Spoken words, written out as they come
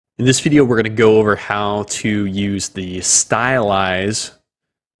In this video, we're going to go over how to use the stylize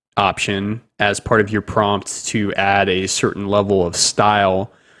option as part of your prompt to add a certain level of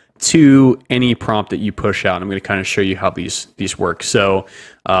style to any prompt that you push out. I'm going to kind of show you how these work. So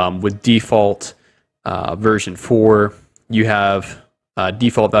with default version 4, you have a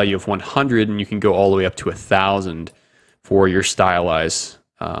default value of 100, and you can go all the way up to 1,000 for your stylize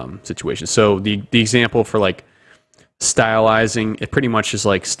situation. So the example for like stylizing, it pretty much is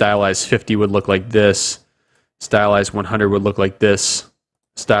like stylize 50 would look like this, stylize 100 would look like this,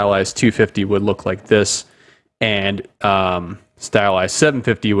 stylize 250 would look like this, and stylize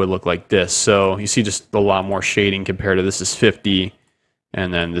 750 would look like this. So you see just a lot more shading compared to this is 50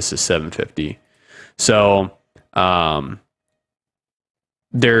 and then this is 750. So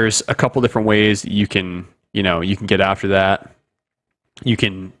there's a couple different ways that you can get after that. You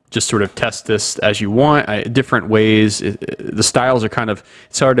can just sort of test this as you want, different ways. The styles are kind of,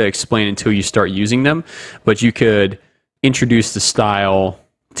 it's hard to explain until you start using them, but you could introduce the style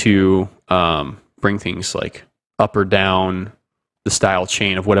to bring things like up or down the style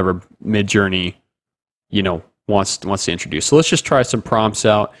chain of whatever Midjourney, wants to introduce. So let's just try some prompts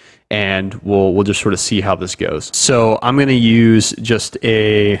out, and we'll just sort of see how this goes. So I'm going to use just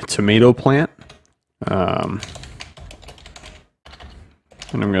a tomato plant.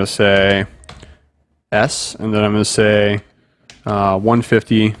 And I'm going to say S, and then I'm going to say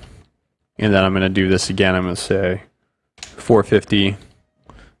 150, and then I'm going to do this again. I'm going to say 450, and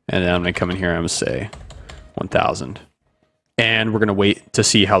then I'm going to come in here and I'm going to say 1,000. And we're going to wait to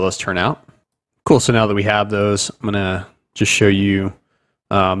see how those turn out. Cool, so now that we have those, I'm going to just show you,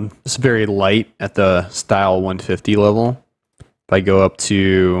 it's very light at the style 150 level. If I go up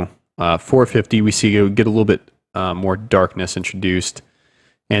to 450, we see we get a little bit more darkness introduced.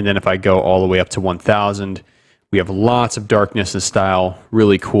 And then if I go all the way up to 1,000, we have lots of darkness and style,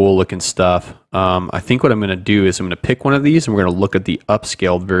 really cool looking stuff. I think what I'm going to do is I'm going to pick one of these, and we're going to look at the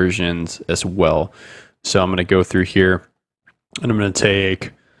upscaled versions as well. So I'm going to go through here, and I'm going to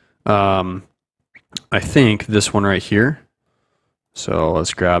take, I think, this one right here. So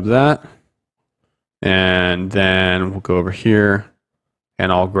let's grab that. And then we'll go over here,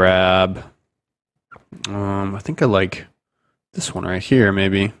 and I'll grab, I think I like this one right here,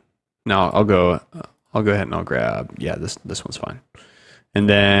 maybe. No, I'll go ahead and I'll grab, yeah, this one's fine. And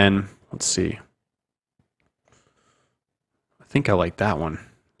then let's see. I think I like that one.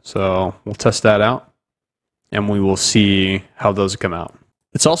 So we'll test that out, and we will see how those come out.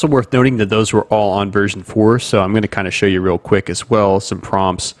 It's also worth noting that those were all on version 4, so I'm going to kind of show you real quick as well some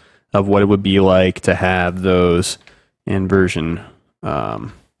prompts of what it would be like to have those in version,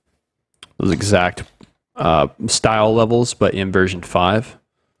 those exact style levels, but in version 5.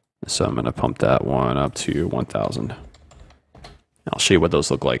 So I'm going to pump that one up to 1,000. I'll show you what those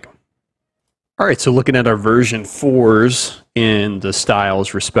look like. All right, so looking at our version 4s in the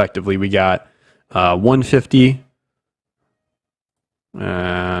styles respectively, we got 150,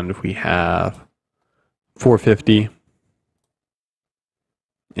 and we have 450,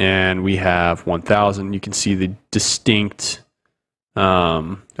 and we have 1,000. You can see the distinct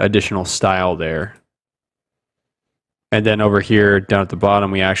additional style there. And then over here, down at the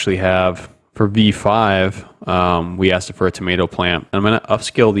bottom, we actually have, for V5, we asked for a tomato plant. I'm going to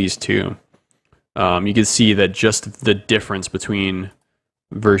upscale these two. You can see that just the difference between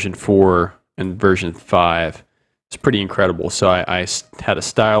version 4 and version 5 is pretty incredible. So I had a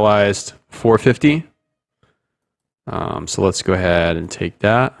stylized 450. So let's go ahead and take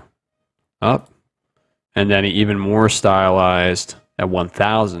that up. And then even more stylized at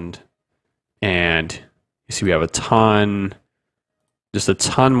 1,000. And you see we have just a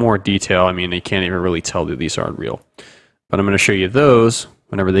ton more detail. I mean, you can't even really tell that these aren't real. But I'm going to show you those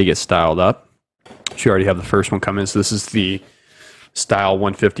whenever they get styled up. So you already have the first one coming. So this is the style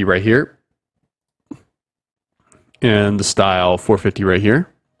 150 right here, and the style 450 right here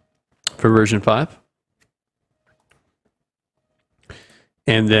for version 5.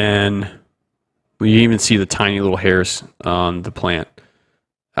 And then you even see the tiny little hairs on the plant.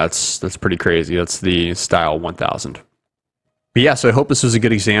 That's pretty crazy. That's the style 1,000. But yeah, so I hope this was a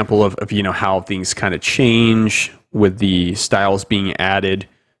good example of how things kind of change with the styles being added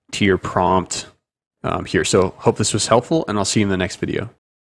to your prompt here. So hope this was helpful, and I'll see you in the next video.